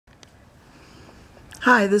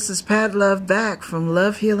Hi, this is Pat Love back from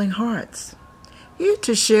Love Healing Hearts, here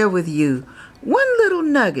to share with you one little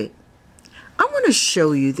nugget. I want to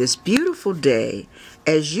show you this beautiful day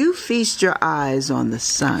as you feast your eyes on the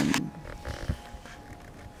sun.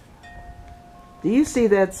 Do you see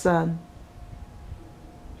that sun?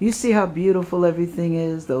 You see how beautiful everything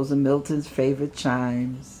is? Those are Milton's favorite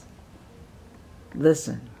chimes.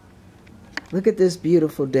 Listen, look at this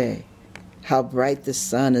beautiful day, how bright the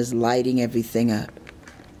sun is lighting everything up.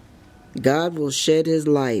 God will shed his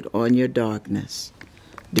light on your darkness.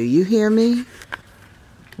 Do you hear me?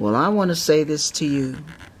 Well, I want to say this to you.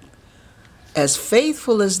 As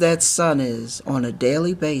faithful as that sun is on a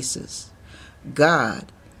daily basis,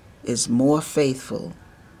 God is more faithful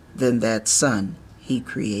than that sun he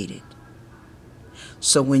created.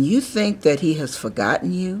 So when you think that he has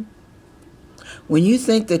forgotten you, when you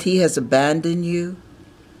think that he has abandoned you,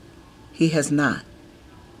 he has not.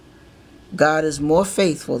 God is more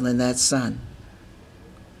faithful than that sun.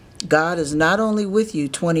 God is not only with you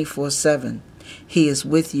 24/7, he is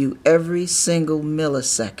with you every single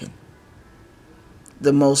millisecond.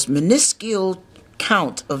 The most minuscule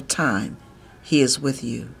count of time, he is with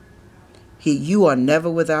you. You are never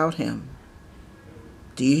without him.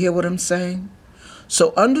 Do you hear what I'm saying?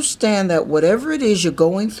 So understand that whatever it is you're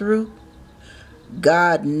going through,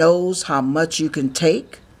 God knows how much you can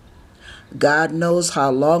take. God knows how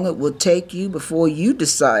long it will take you before you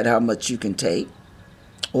decide how much you can take,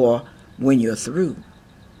 or when you're through.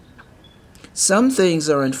 Some things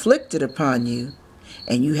are inflicted upon you,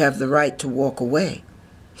 and you have the right to walk away.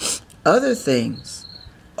 Other things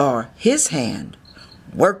are his hand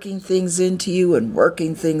working things into you and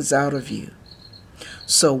working things out of you.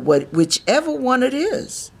 So whichever one it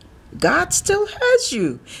is, God still has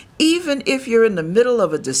you. Even if you're in the middle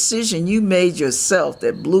of a decision you made yourself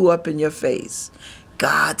that blew up in your face,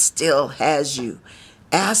 God still has you.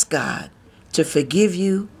 Ask God to forgive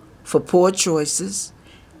you for poor choices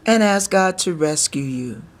and ask God to rescue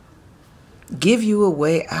you. Give you a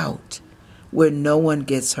way out where no one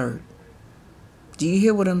gets hurt. Do you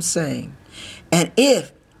hear what I'm saying? And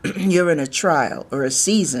if you're in a trial or a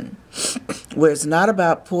season where it's not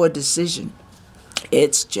about poor decision,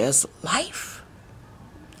 it's just life,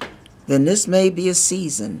 then this may be a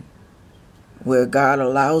season where God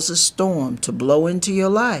allows a storm to blow into your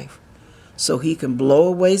life so he can blow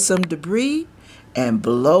away some debris and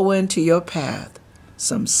blow into your path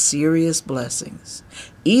some serious blessings.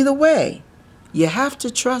 Either way, you have to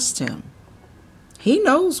trust him. He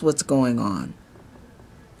knows what's going on.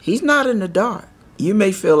 He's not in the dark. You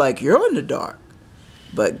may feel like you're in the dark,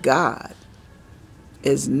 but God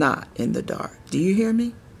is not in the dark. Do you hear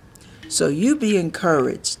me? So you be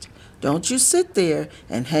encouraged. Don't you sit there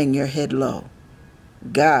and hang your head low.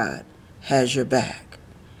 God has your back,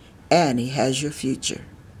 and he has your future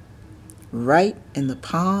right in the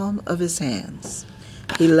palm of his hands.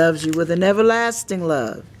 He loves you with an everlasting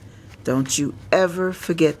love. Don't you ever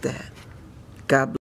forget that. God bless.